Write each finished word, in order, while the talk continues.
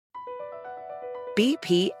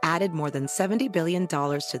BP added more than $70 billion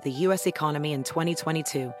to the U.S. economy in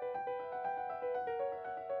 2022.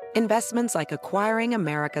 Investments like acquiring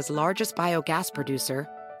America's largest biogas producer,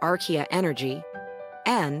 Archaea Energy,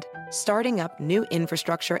 and starting up new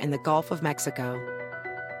infrastructure in the Gulf of Mexico.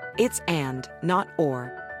 It's and, not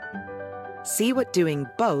or. See what doing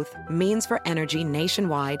both means for energy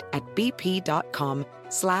nationwide at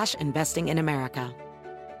bp.com/investing in America.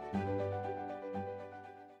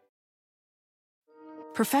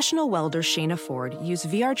 Professional welder Shayna Ford used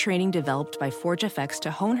VR training developed by ForgeFX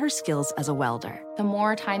to hone her skills as a welder. The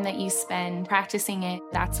more time that you spend practicing it,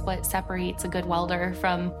 that's what separates a good welder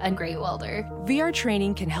from a great welder. VR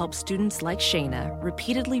training can help students like Shayna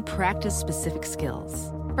repeatedly practice specific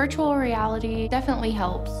skills. Virtual reality definitely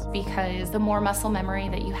helps because the more muscle memory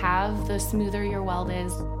that you have, the smoother your weld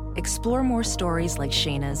is. Explore more stories like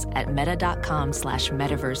Shayna's at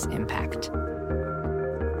meta.com/metaverseimpact.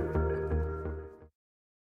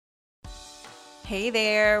 Hey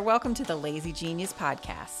there, welcome to the Lazy Genius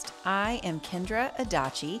Podcast. I am Kendra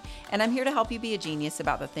Adachi, and I'm here to help you be a genius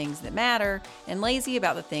about the things that matter and lazy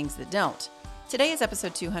about the things that don't. Today is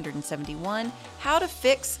episode 271, How to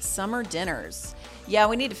Fix Summer Dinners. Yeah,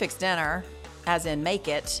 we need to fix dinner, as in make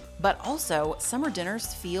it, but also summer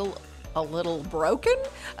dinners feel a little broken,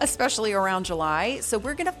 especially around July, so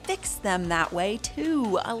we're gonna fix them that way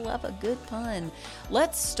too. I love a good pun.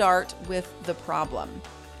 Let's start with the problem.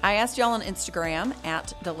 I asked y'all on Instagram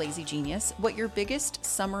at The Lazy Genius what your biggest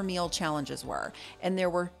summer meal challenges were, and there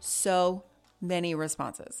were so many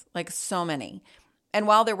responses, like so many. And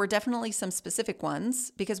while there were definitely some specific ones,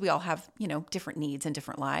 because we all have, different needs and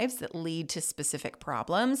different lives that lead to specific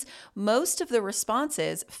problems, most of the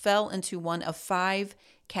responses fell into one of 5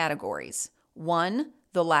 categories. 1,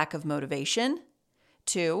 the lack of motivation.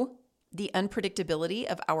 2, the unpredictability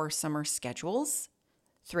of our summer schedules.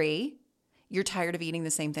 3, you're tired of eating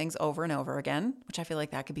the same things over and over again, which I feel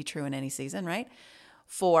like that could be true in any season, right?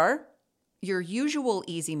 4, your usual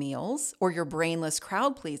easy meals, or your brainless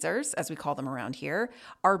crowd pleasers, as we call them around here,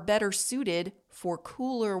 are better suited for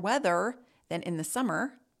cooler weather than in the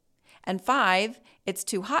summer. And 5, it's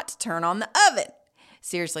too hot to turn on the oven.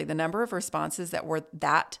 Seriously, the number of responses that were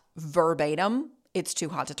that verbatim, it's too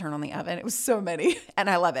hot to turn on the oven, it was so many, and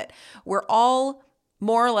I love it. We're all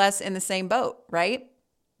more or less in the same boat, right?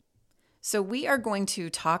 So we are going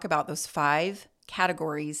to talk about those 5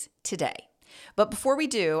 categories today. But before we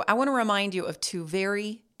do, I want to remind you of 2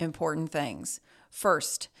 very important things.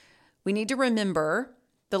 First, we need to remember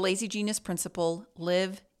the Lazy Genius principle,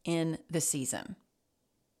 live in the season.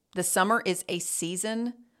 The summer is a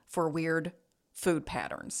season for weird food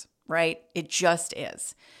patterns, right? It just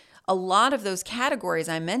is. A lot of those categories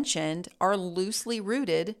I mentioned are loosely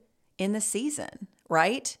rooted in the season,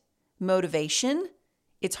 right? Motivation.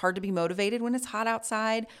 It's hard to be motivated when it's hot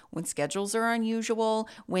outside, when schedules are unusual,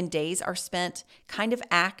 when days are spent kind of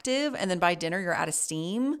active, and then by dinner you're out of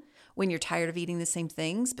steam, when you're tired of eating the same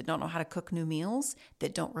things but don't know how to cook new meals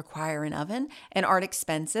that don't require an oven and aren't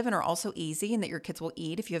expensive and are also easy and that your kids will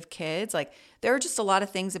eat if you have kids. Like, there are just a lot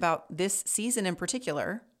of things about this season in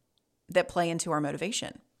particular that play into our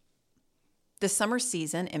motivation. The summer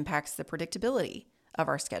season impacts the predictability of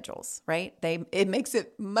our schedules, right? It makes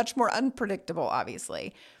it much more unpredictable,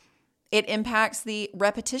 obviously. It impacts the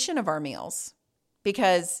repetition of our meals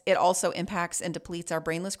because it also impacts and depletes our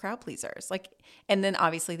brainless crowd pleasers. And then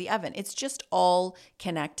obviously the oven. It's just all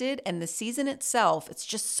connected. And the season itself, it's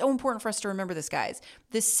just so important for us to remember this, guys.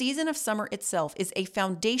 The season of summer itself is a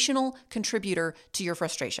foundational contributor to your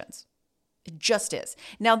frustrations. It just is.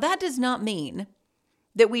 Now, that does not mean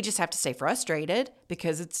that we just have to stay frustrated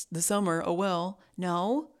because it's the summer, oh well.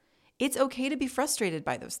 No, it's okay to be frustrated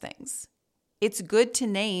by those things. It's good to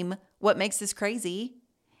name what makes us crazy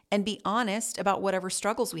and be honest about whatever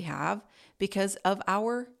struggles we have because of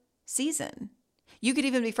our season. You could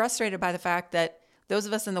even be frustrated by the fact that those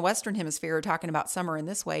of us in the Western Hemisphere are talking about summer in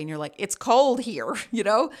this way, and you're like, it's cold here,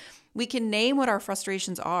 We can name what our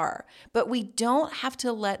frustrations are, but we don't have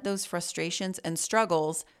to let those frustrations and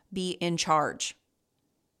struggles be in charge.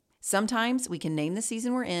 Sometimes we can name the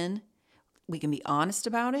season we're in, we can be honest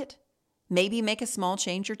about it, maybe make a small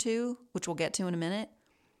change or 2, which we'll get to in a minute,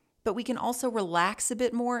 but we can also relax a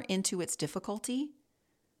bit more into its difficulty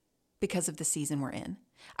because of the season we're in.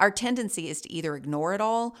 Our tendency is to either ignore it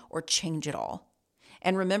all or change it all.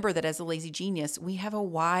 And remember that as a lazy genius, we have a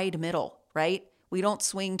wide middle, right? We don't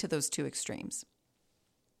swing to those 2 extremes.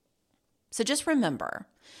 So just remember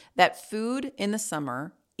that food in the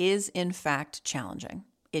summer is in fact challenging.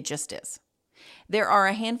 It just is. There are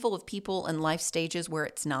a handful of people in life stages where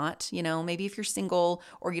it's not. Maybe if you're single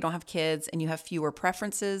or you don't have kids and you have fewer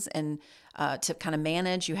preferences and to kind of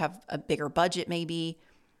manage, you have a bigger budget maybe.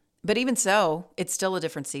 But even so, it's still a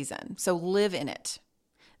different season. So live in it.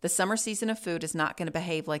 The summer season of food is not going to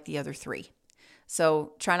behave like the other three.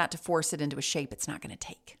 So try not to force it into a shape it's not going to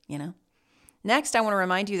take, Next, I want to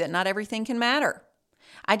remind you that not everything can matter.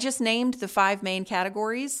 I just named the 5 main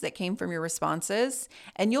categories that came from your responses,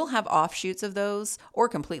 and you'll have offshoots of those or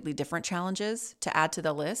completely different challenges to add to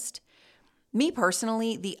the list. Me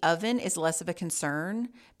personally, the oven is less of a concern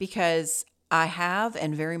because I have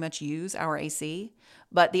and very much use our AC,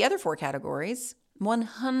 but the other 4 categories,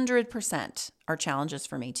 100% are challenges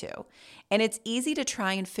for me too. And it's easy to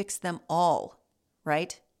try and fix them all,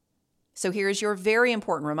 right? So here's your very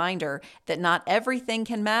important reminder that not everything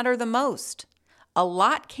can matter the most. A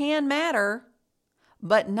lot can matter,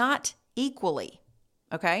 but not equally,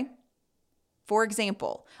 okay? For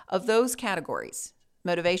example, of those categories,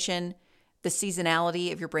 motivation, the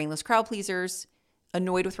seasonality of your brainless crowd pleasers,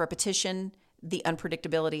 annoyed with repetition, the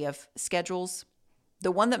unpredictability of schedules,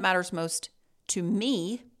 the one that matters most to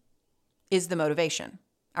me is the motivation.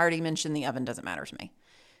 I already mentioned the oven doesn't matter to me.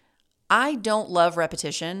 I don't love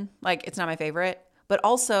repetition. It's not my favorite, but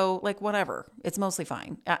also whatever. It's mostly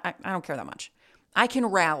fine. I don't care that much. I can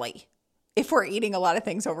rally if we're eating a lot of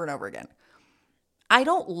things over and over again. I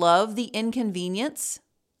don't love the inconvenience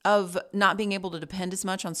of not being able to depend as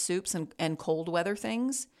much on soups and cold weather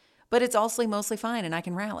things, but it's also mostly fine and I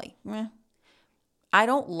can rally. I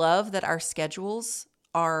don't love that our schedules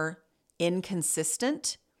are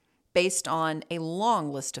inconsistent based on a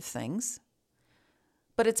long list of things,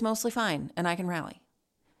 but it's mostly fine and I can rally.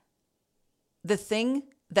 The thing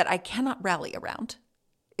that I cannot rally around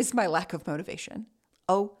is my lack of motivation.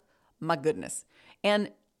 Oh my goodness.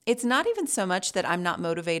 And it's not even so much that I'm not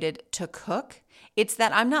motivated to cook. It's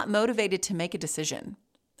that I'm not motivated to make a decision.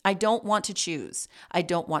 I don't want to choose. I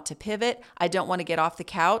don't want to pivot. I don't want to get off the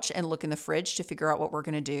couch and look in the fridge to figure out what we're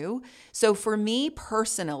going to do. So for me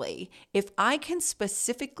personally, if I can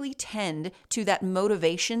specifically tend to that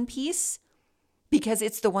motivation piece, because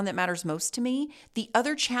it's the one that matters most to me, the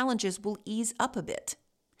other challenges will ease up a bit.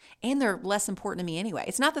 And they're less important to me anyway.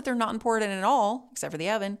 It's not that they're not important at all, except for the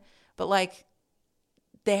oven, but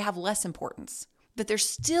they have less importance. That they're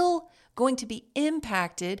still going to be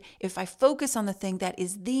impacted if I focus on the thing that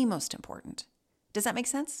is the most important. Does that make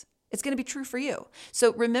sense? It's going to be true for you.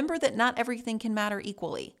 So remember that not everything can matter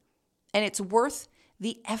equally. And it's worth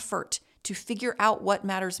the effort to figure out what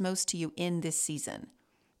matters most to you in this season.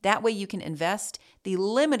 That way you can invest the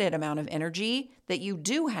limited amount of energy that you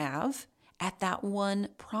do have at that one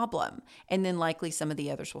problem. And then likely some of the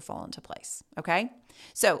others will fall into place. Okay?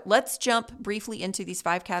 So let's jump briefly into these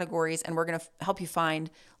 5 categories and we're going to help you find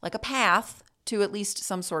a path to at least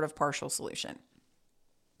some sort of partial solution.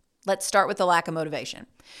 Let's start with the lack of motivation.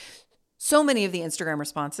 So many of the Instagram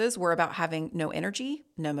responses were about having no energy,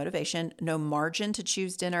 no motivation, no margin to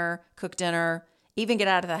choose dinner, cook dinner, even get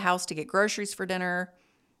out of the house to get groceries for dinner.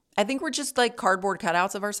 I think we're just cardboard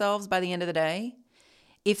cutouts of ourselves by the end of the day.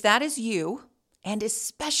 If that is you, and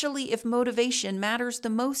especially if motivation matters the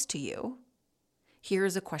most to you, here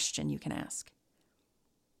is a question you can ask.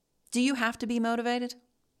 Do you have to be motivated?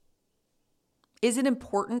 Is it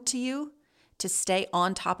important to you to stay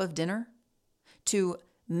on top of dinner? To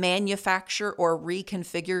manufacture or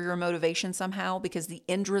reconfigure your motivation somehow because the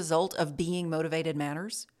end result of being motivated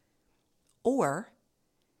matters? Or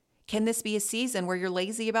can this be a season where you're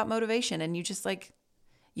lazy about motivation and you just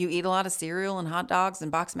you eat a lot of cereal and hot dogs and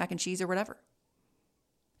boxed mac and cheese or whatever?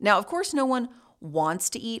 Now, of course, no one wants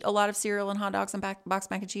to eat a lot of cereal and hot dogs and boxed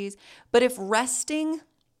mac and cheese, but if resting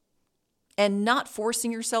and not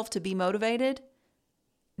forcing yourself to be motivated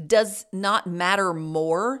does not matter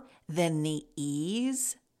more than the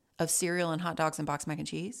ease of cereal and hot dogs and boxed mac and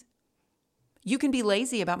cheese, you can be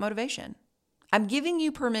lazy about motivation. I'm giving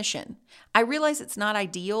you permission. I realize it's not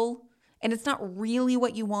ideal and it's not really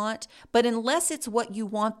what you want, but unless it's what you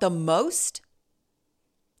want the most,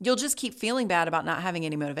 you'll just keep feeling bad about not having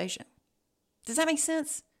any motivation. Does that make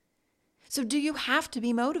sense? So do you have to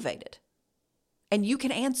be motivated? And you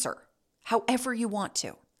can answer however you want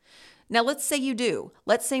to. Now, let's say you do.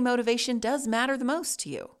 Let's say motivation does matter the most to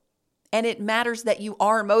you. And it matters that you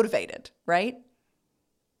are motivated, right?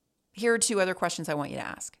 Here are 2 other questions I want you to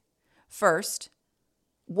ask. First,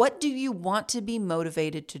 what do you want to be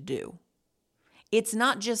motivated to do? It's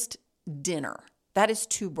not just dinner. That is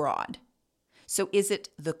too broad. So is it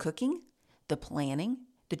the cooking, the planning,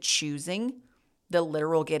 the choosing, the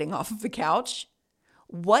literal getting off of the couch?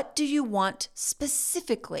 What do you want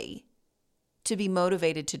specifically to be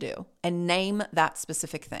motivated to do, and name that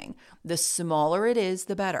specific thing. The smaller it is,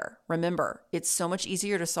 the better. Remember, it's so much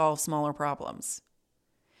easier to solve smaller problems.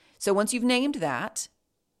 So once you've named that,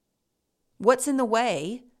 what's in the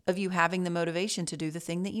way of you having the motivation to do the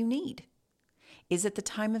thing that you need? Is it the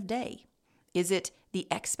time of day? Is it the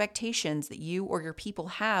expectations that you or your people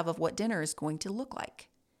have of what dinner is going to look like?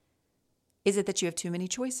 Is it that you have too many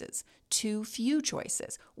choices? Too few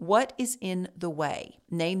choices? What is in the way?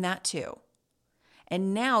 Name that too.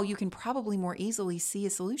 And now you can probably more easily see a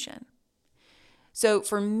solution. So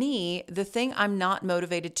for me, the thing I'm not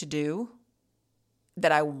motivated to do,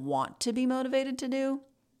 that I want to be motivated to do,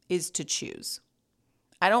 is to choose.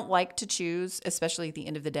 I don't like to choose, especially at the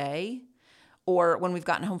end of the day, or when we've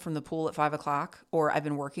gotten home from the pool at 5 o'clock, or I've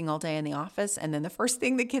been working all day in the office, and then the first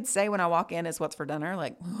thing the kids say when I walk in is, "What's for dinner?"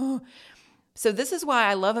 Like, oh. So this is why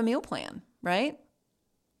I love a meal plan, right?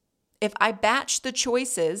 If I batch the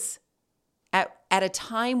choices at a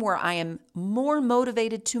time where I am more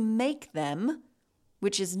motivated to make them,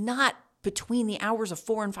 which is not between the hours of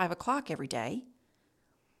 4 and 5 o'clock every day,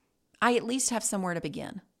 I at least have somewhere to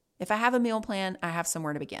begin. If I have a meal plan, I have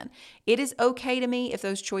somewhere to begin. It is okay to me if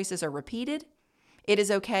those choices are repeated. It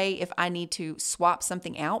is okay if I need to swap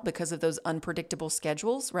something out because of those unpredictable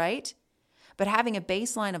schedules, right? But having a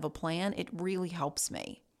baseline of a plan, it really helps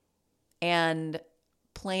me. And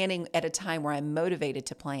planning at a time where I'm motivated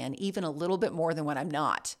to plan, even a little bit more than when I'm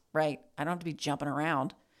not, right? I don't have to be jumping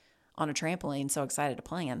around on a trampoline so excited to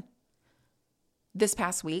plan. This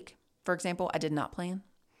past week, for example, I did not plan.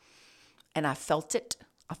 And I felt it.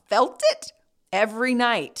 I felt it every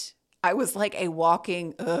night. I was like a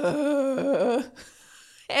walking, and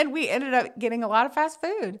we ended up getting a lot of fast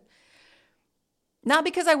food. Not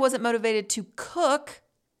because I wasn't motivated to cook,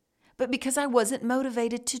 but because I wasn't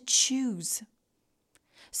motivated to choose.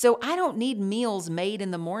 So I don't need meals made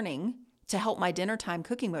in the morning to help my dinner time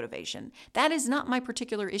cooking motivation. That is not my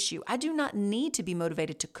particular issue. I do not need to be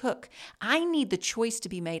motivated to cook. I need the choice to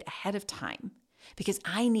be made ahead of time because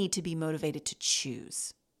I need to be motivated to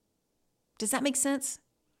choose. Does that make sense?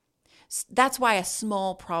 That's why a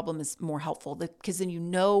small problem is more helpful, because then you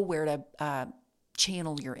know where to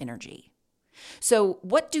channel your energy. So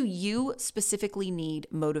what do you specifically need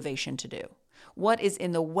motivation to do? What is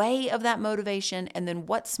in the way of that motivation? And then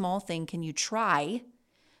what small thing can you try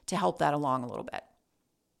to help that along a little bit?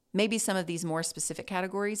 Maybe some of these more specific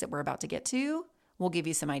categories that we're about to get to will give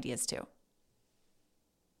you some ideas too.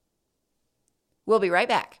 We'll be right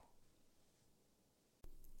back.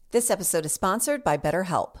 This episode is sponsored by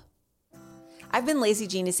BetterHelp. I've been lazy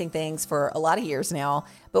geniusing things for a lot of years now,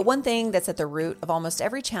 but one thing that's at the root of almost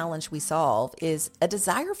every challenge we solve is a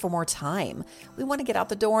desire for more time. We want to get out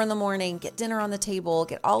the door in the morning, get dinner on the table,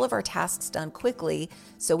 get all of our tasks done quickly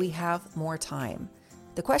so we have more time.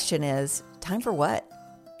 The question is, time for what?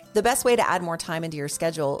 The best way to add more time into your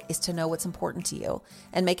schedule is to know what's important to you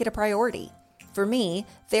and make it a priority. For me,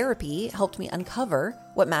 therapy helped me uncover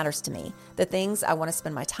what matters to me, the things I want to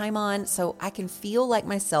spend my time on so I can feel like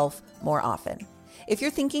myself more often. If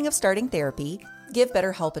you're thinking of starting therapy, give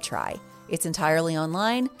BetterHelp a try. It's entirely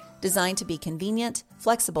online, designed to be convenient,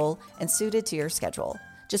 flexible, and suited to your schedule.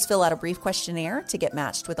 Just fill out a brief questionnaire to get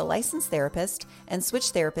matched with a licensed therapist and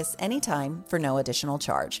switch therapists anytime for no additional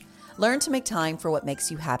charge. Learn to make time for what makes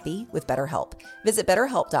you happy with BetterHelp. Visit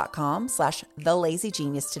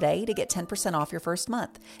BetterHelp.com/TheLazyGenius today to get 10% off your first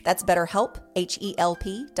month. That's BetterHelp,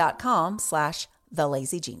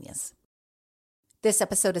 HELP.com/TheLazyGenius. This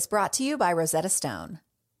episode is brought to you by Rosetta Stone.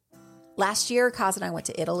 Last year, Kaz and I went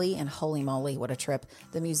to Italy, and holy moly, what a trip.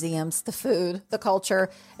 The museums, the food, the culture.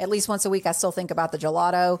 At least once a week, I still think about the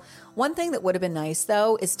gelato. One thing that would have been nice,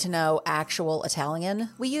 though, is to know actual Italian.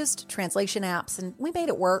 We used translation apps, and we made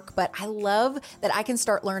it work, but I love that I can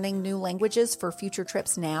start learning new languages for future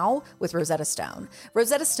trips now with Rosetta Stone.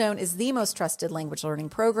 Rosetta Stone is the most trusted language learning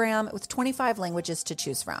program with 25 languages to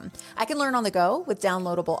choose from. I can learn on the go with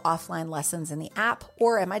downloadable offline lessons in the app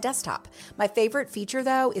or at my desktop. My favorite feature,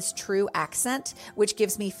 though, is True Accent, which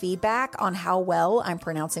gives me feedback on how well I'm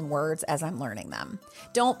pronouncing words as I'm learning them.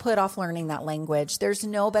 Don't put off learning that language. There's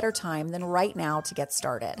no better time than right now to get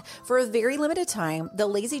started. For a very limited time, the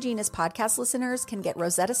Lazy Genius podcast listeners can get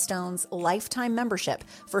Rosetta Stone's lifetime membership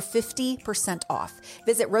for 50% off.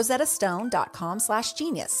 Visit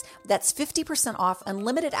rosettastone.com/genius. That's 50% off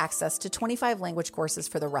unlimited access to 25 language courses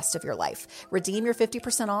for the rest of your life. Redeem your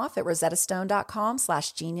 50% off at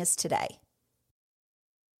rosettastone.com/genius today.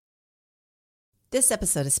 This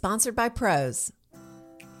episode is sponsored by Prose.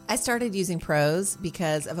 I started using Prose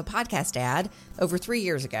because of a podcast ad over 3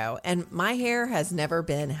 years ago, and my hair has never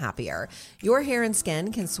been happier. Your hair and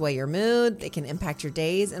skin can sway your mood, they can impact your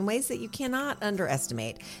days in ways that you cannot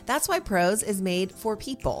underestimate. That's why Prose is made for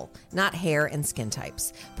people, not hair and skin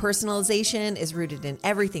types. Personalization is rooted in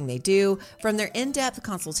everything they do, from their in-depth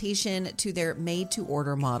consultation to their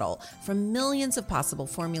made-to-order model. From millions of possible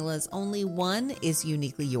formulas, only one is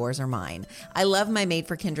uniquely yours or mine. I love my Made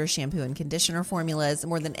for Kendra shampoo and conditioner formulas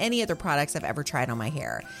more than any other products I've ever tried on my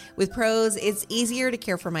hair. With Prose, it's easier to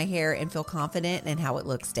care for my hair and feel confident in how it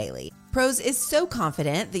looks daily. Prose is so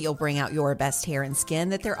confident that you'll bring out your best hair and skin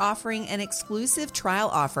that they're offering an exclusive trial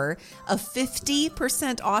offer of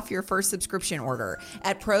 50% off your first subscription order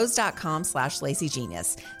at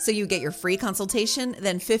prose.com/lazygenius. So you get your free consultation,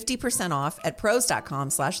 then 50% off at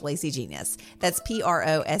prose.com/lazygenius. That's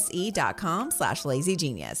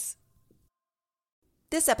prose.com/lazygenius.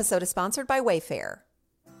 This episode is sponsored by Wayfair.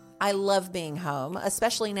 I love being home,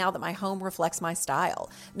 especially now that my home reflects my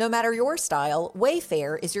style. No matter your style,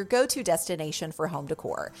 Wayfair is your go-to destination for home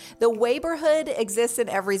decor. The Wayborhood exists in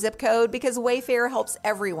every zip code because Wayfair helps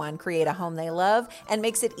everyone create a home they love and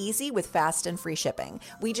makes it easy with fast and free shipping.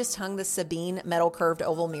 We just hung the Sabine metal curved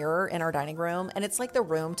oval mirror in our dining room, and it's like the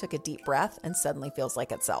room took a deep breath and suddenly feels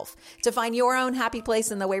like itself. To find your own happy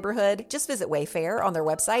place in the Wayborhood, just visit Wayfair on their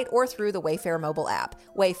website or through the Wayfair mobile app.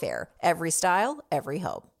 Wayfair, every style, every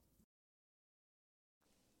home.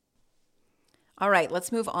 All right,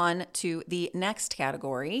 let's move on to the next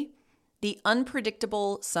category, the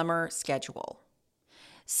unpredictable summer schedule.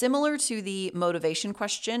 Similar to the motivation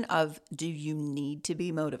question of, do you need to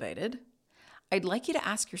be motivated? I'd like you to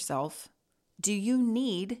ask yourself, do you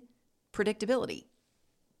need predictability?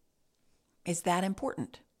 Is that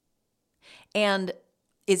important? And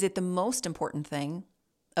is it the most important thing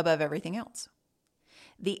above everything else?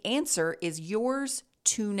 The answer is yours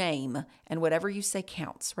to name, and whatever you say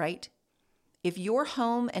counts, right? If your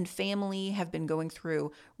home and family have been going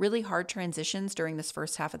through really hard transitions during this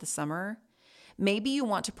first half of the summer, maybe you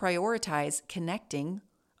want to prioritize connecting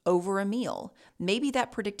over a meal. Maybe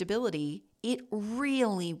that predictability, it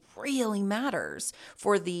really, really matters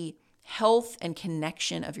for the health and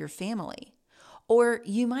connection of your family. Or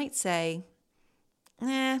you might say,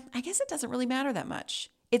 I guess it doesn't really matter that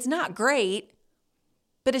much. It's not great,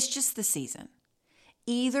 but it's just the season.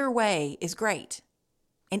 Either way is great.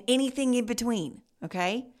 And anything in between,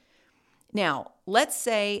 okay? Now, let's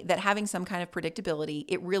say that having some kind of predictability,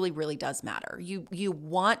 it really, really does matter. You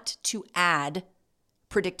want to add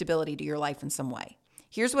predictability to your life in some way.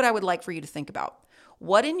 Here's what I would like for you to think about.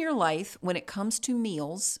 What in your life, when it comes to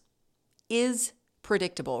meals, is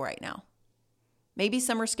predictable right now? Maybe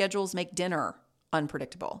summer schedules make dinner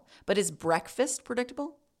unpredictable, but is breakfast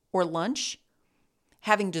predictable? Or lunch?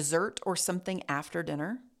 Having dessert or something after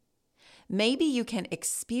dinner? Maybe you can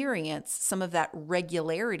experience some of that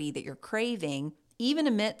regularity that you're craving, even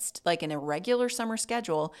amidst like an irregular summer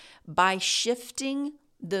schedule, by shifting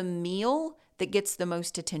the meal that gets the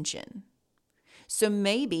most attention. So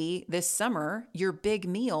maybe this summer, your big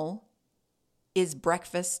meal is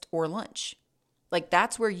breakfast or lunch. Like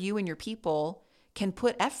that's where you and your people can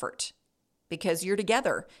put effort because you're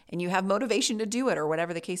together and you have motivation to do it or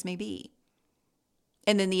whatever the case may be.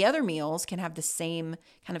 And then the other meals can have the same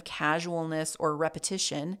kind of casualness or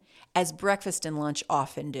repetition as breakfast and lunch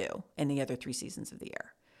often do in the other 3 seasons of the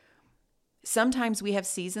year. Sometimes we have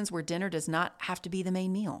seasons where dinner does not have to be the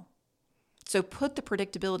main meal. So put the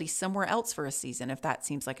predictability somewhere else for a season if that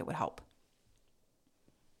seems like it would help.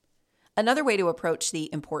 Another way to approach the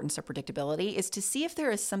importance of predictability is to see if there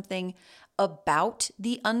is something about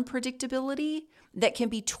the unpredictability that can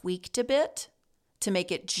be tweaked a bit to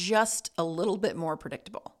make it just a little bit more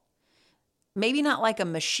predictable. Maybe not like a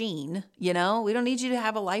machine, we don't need you to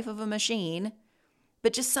have a life of a machine,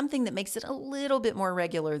 but just something that makes it a little bit more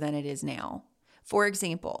regular than it is now. For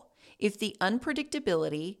example, if the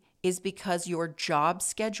unpredictability is because your job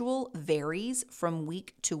schedule varies from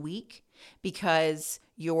week to week, because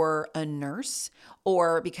you're a nurse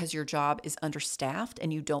or because your job is understaffed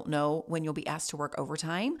and you don't know when you'll be asked to work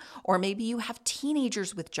overtime, or maybe you have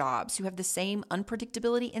teenagers with jobs who have the same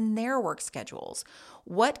unpredictability in their work schedules.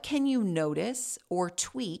 What can you notice or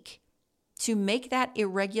tweak to make that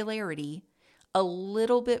irregularity a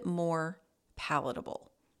little bit more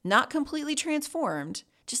palatable? Not completely transformed,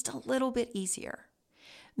 just a little bit easier.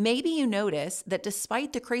 Maybe you notice that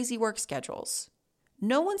despite the crazy work schedules,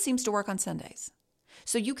 no one seems to work on Sundays.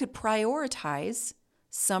 So you could prioritize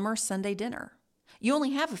summer Sunday dinner. You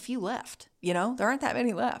only have a few left, there aren't that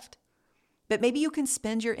many left. But maybe you can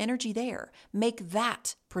spend your energy there. Make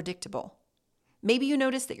that predictable. Maybe you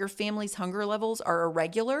notice that your family's hunger levels are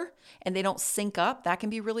irregular and they don't sync up. That can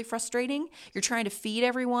be really frustrating. You're trying to feed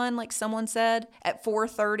everyone, like someone said, at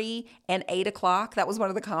 4:30 and 8 o'clock. That was one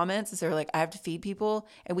of the comments. They're like, I have to feed people,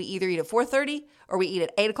 and we either eat at 4:30 or we eat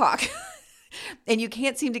at 8 o'clock. And you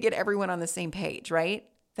can't seem to get everyone on the same page, right?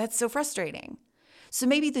 That's so frustrating. So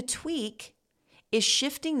maybe the tweak is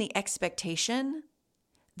shifting the expectation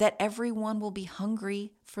that everyone will be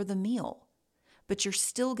hungry for the meal, but you're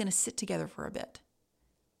still going to sit together for a bit.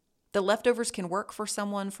 The leftovers can work for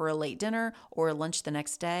someone for a late dinner or a lunch the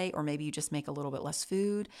next day, or maybe you just make a little bit less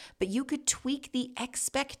food, but you could tweak the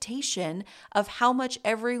expectation of how much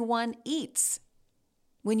everyone eats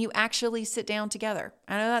when you actually sit down together.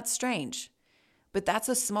 I know that's strange, but that's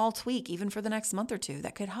a small tweak even for the next month or two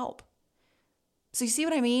that could help. So you see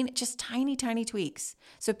what I mean? Just tiny, tiny tweaks.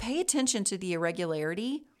 So pay attention to the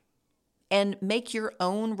irregularity and make your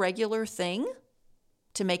own regular thing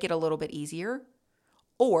to make it a little bit easier.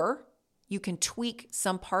 Or you can tweak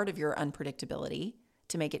some part of your unpredictability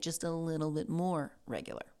to make it just a little bit more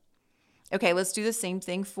regular. Okay, let's do the same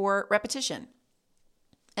thing for repetition.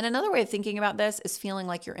 And another way of thinking about this is feeling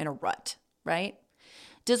like you're in a rut, right?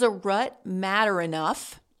 Does a rut matter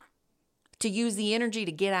enough to use the energy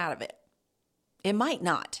to get out of it? It might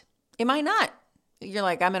not. It might not. You're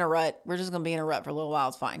like, I'm in a rut. We're just going to be in a rut for a little while.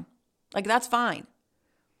 It's fine. Like, that's fine.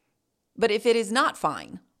 But if it is not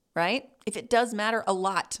fine, right? If it does matter a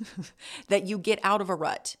lot that you get out of a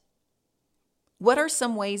rut, what are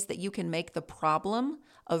some ways that you can make the problem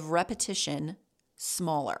of repetition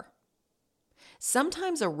smaller?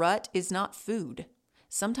 Sometimes a rut is not food.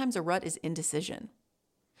 Sometimes a rut is indecision.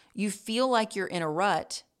 You feel like you're in a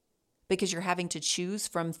rut because you're having to choose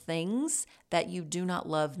from things that you do not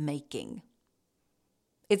love making.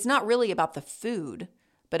 It's not really about the food,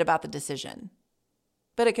 but about the decision.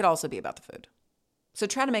 But it could also be about the food. So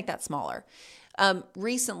try to make that smaller.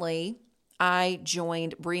 Recently, I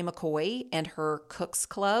joined Brie McCoy and her Cooks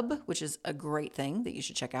Club, which is a great thing that you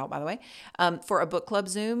should check out, by the way, for a book club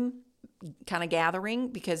Zoom kind of gathering,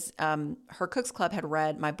 because her Cooks Club had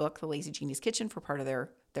read my book, The Lazy Genius Kitchen, for part of their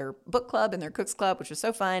book club and their Cooks Club, which was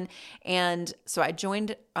so fun. And so I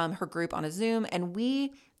joined her group on a Zoom, and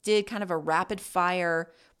we did kind of a rapid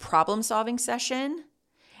fire problem solving session.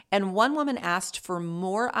 And one woman asked for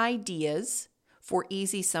more ideas for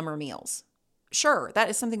easy summer meals. Sure, that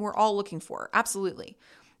is something we're all looking for. Absolutely.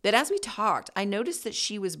 But as we talked, I noticed that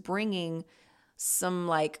she was bringing some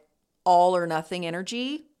like all or nothing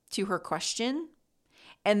energy to her question,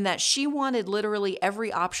 and that she wanted literally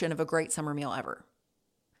every option of a great summer meal ever.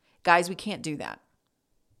 Guys, we can't do that.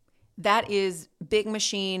 That is big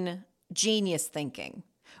machine genius thinking,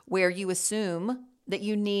 where you assume that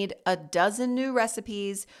you need a dozen new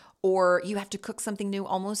recipes or you have to cook something new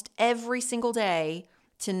almost every single day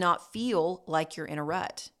to not feel like you're in a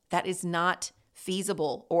rut. That is not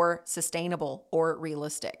feasible or sustainable or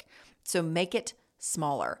realistic. So make it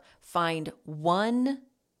smaller. Find one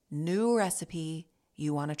new recipe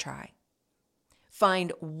you want to try.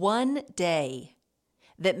 Find one day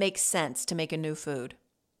that makes sense to make a new food.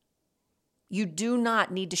 You do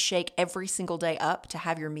not need to shake every single day up to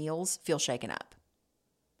have your meals feel shaken up.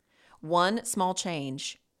 One small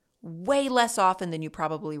change, way less often than you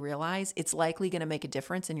probably realize, it's likely going to make a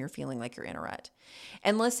difference in your feeling like you're in a rut.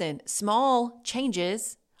 And listen, small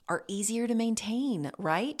changes are easier to maintain,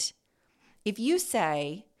 right? If you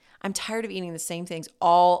say, I'm tired of eating the same things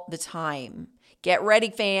all the time, get ready,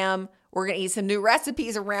 fam, we're going to eat some new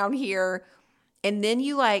recipes around here. And then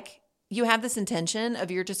you have this intention of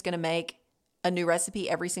you're just going to make a new recipe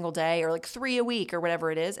every single day, or like 3 a week or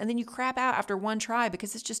whatever it is. And then you crap out after one try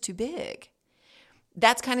because it's just too big.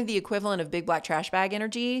 That's kind of the equivalent of big black trash bag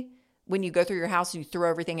energy when you go through your house and you throw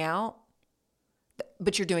everything out,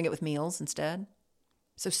 but you're doing it with meals instead.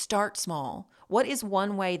 So start small. What is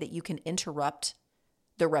one way that you can interrupt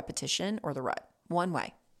the repetition or the rut? One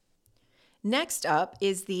way. Next up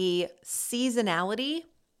is the seasonality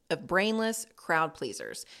of brainless crowd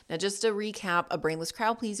pleasers. Now, just to recap, a brainless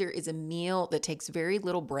crowd pleaser is a meal that takes very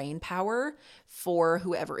little brain power for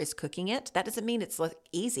whoever is cooking it. That doesn't mean it's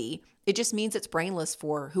easy. It just means it's brainless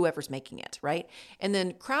for whoever's making it, right? And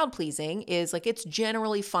then crowd pleasing is it's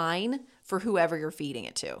generally fine for whoever you're feeding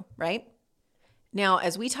it to, right? Now,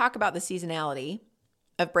 as we talk about the seasonality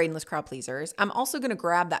of brainless crowd pleasers, I'm also going to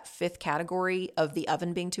grab that fifth category of the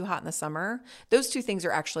oven being too hot in the summer. Those two things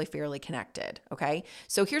are actually fairly connected, okay?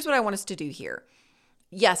 So here's what I want us to do here.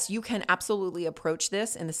 Yes, you can absolutely approach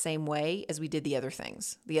this in the same way as we did the other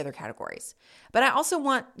things, the other categories. But I also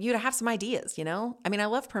want you to have some ideas, I mean, I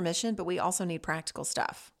love permission, but we also need practical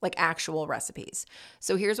stuff, like actual recipes.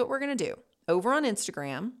 So here's what we're going to do. Over on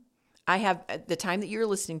Instagram, I have, at the time that you're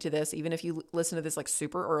listening to this, even if you listen to this like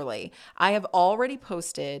super early, I have already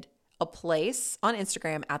posted a place on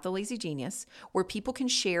Instagram at The Lazy Genius where people can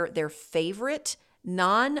share their favorite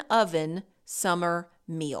non-oven summer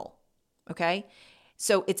meal. Okay?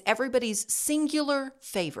 So it's everybody's singular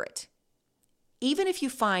favorite. Even if you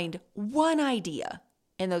find one idea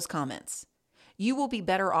in those comments, you will be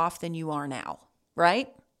better off than you are now, right?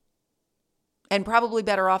 And probably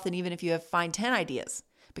better off than even if you find 10 ideas,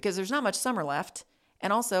 because there's not much summer left.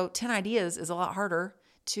 And also 10 ideas is a lot harder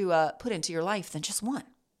to put into your life than just one.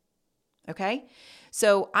 Okay?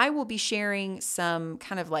 So I will be sharing some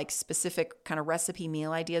kind of like specific kind of recipe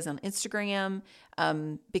meal ideas on Instagram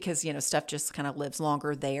because, you know, stuff just kind of lives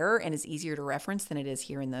longer there and is easier to reference than it is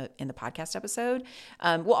here in the podcast episode.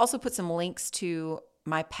 We'll also put some links to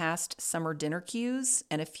my past summer dinner cues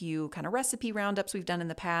and a few kind of recipe roundups we've done in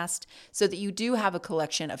the past so that you do have a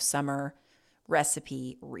collection of summer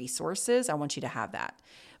recipe resources. I want you to have that.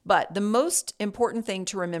 But the most important thing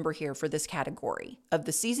to remember here for this category of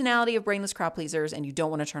the seasonality of brainless crowd pleasers and you don't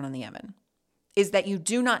want to turn on the oven is that you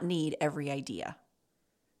do not need every idea.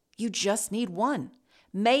 You just need one,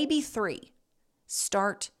 maybe 3.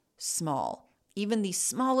 Start small. Even the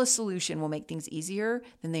smallest solution will make things easier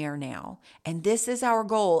than they are now. And this is our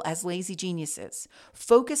goal as lazy geniuses.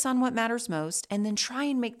 Focus on what matters most and then try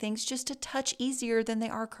and make things just a touch easier than they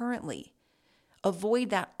are currently. Avoid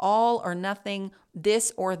that all or nothing,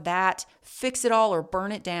 this or that, fix it all or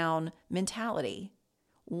burn it down mentality.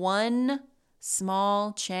 One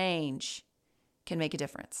small change can make a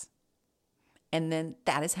difference. And then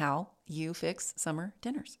that is how you fix summer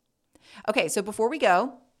dinners. Okay, so before we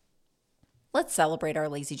go, let's celebrate our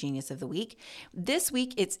Lazy Genius of the Week. This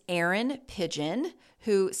week, it's Erin Pigeon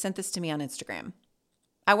who sent this to me on Instagram.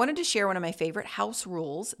 I wanted to share one of my favorite house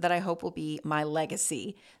rules that I hope will be my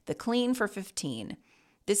legacy, the clean for 15.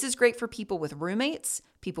 This is great for people with roommates,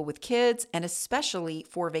 people with kids, and especially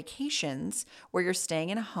for vacations where you're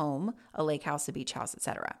staying in a home, a lake house, a beach house,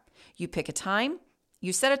 etc. You pick a time,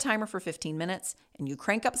 you set a timer for 15 minutes, and you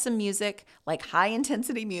crank up some music, like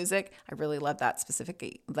high-intensity music. I really love that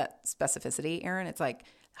specificity, Erin. It's like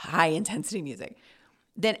high-intensity music.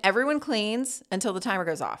 Then everyone cleans until the timer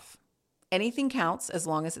goes off. Anything counts as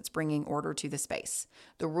long as it's bringing order to the space.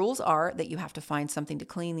 The rules are that you have to find something to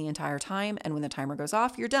clean the entire time, and when the timer goes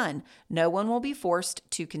off, you're done. No one will be forced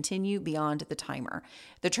to continue beyond the timer.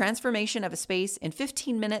 The transformation of a space in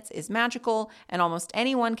 15 minutes is magical, and almost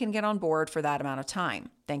anyone can get on board for that amount of time.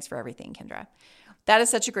 Thanks for everything, Kendra. That is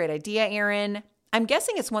such a great idea, Erin. I'm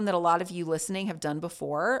guessing it's one that a lot of you listening have done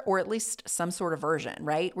before, or at least some sort of version,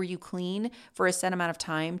 right? Where you clean for a set amount of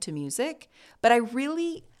time to music. But I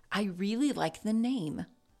really like the name.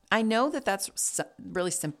 I know that that's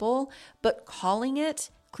really simple, but calling it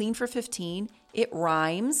Clean for 15, it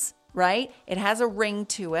rhymes, right? It has a ring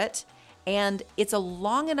to it, and it's a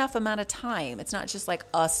long enough amount of time. It's not just like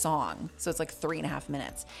a song, so it's like 3.5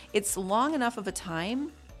 minutes. It's long enough of a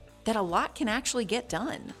time that a lot can actually get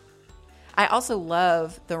done. I also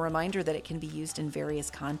love the reminder that it can be used in various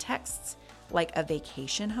contexts, like a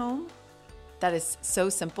vacation home. That is so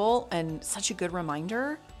simple and such a good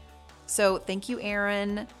reminder. So thank you,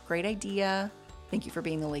 Erin. Great idea. Thank you for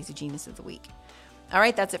being the Lazy Genius of the Week. All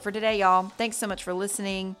right, that's it for today, y'all. Thanks so much for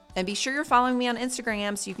listening. And be sure you're following me on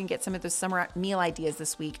Instagram so you can get some of those summer meal ideas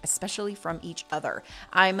this week, especially from each other.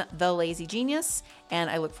 I'm the Lazy Genius, and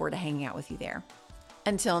I look forward to hanging out with you there.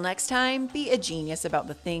 Until next time, be a genius about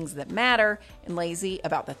the things that matter and lazy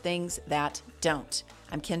about the things that don't.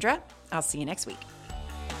 I'm Kendra. I'll see you next week.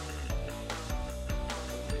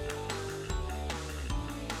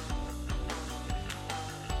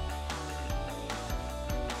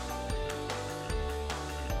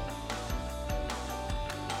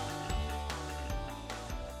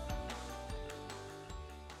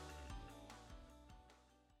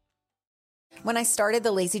 When I started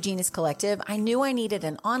the Lazy Genius Collective, I knew I needed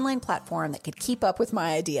an online platform that could keep up with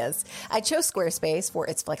my ideas. I chose Squarespace for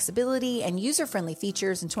its flexibility and user-friendly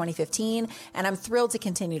features in 2015, and I'm thrilled to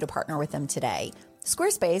continue to partner with them today.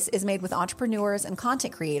 Squarespace is made with entrepreneurs and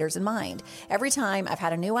content creators in mind. Every time I've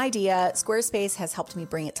had a new idea, Squarespace has helped me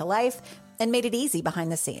bring it to life and made it easy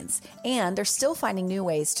behind the scenes. And they're still finding new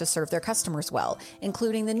ways to serve their customers well,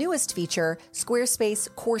 including the newest feature, Squarespace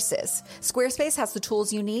Courses. Squarespace has the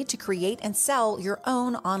tools you need to create and sell your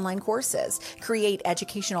own online courses. Create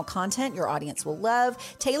educational content your audience will love,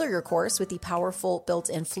 tailor your course with the powerful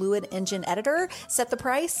built-in Fluid Engine editor, set the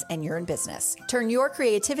price, and you're in business. Turn your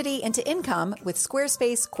creativity into income with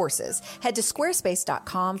Squarespace Courses. Head to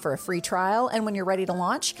squarespace.com for a free trial, and when you're ready to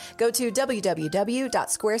launch, go to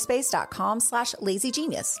www.squarespace.com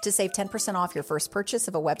squarespace.com/lazygenius to save 10% off your first purchase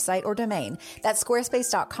of a website or domain. That's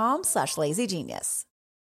squarespace.com/lazygenius.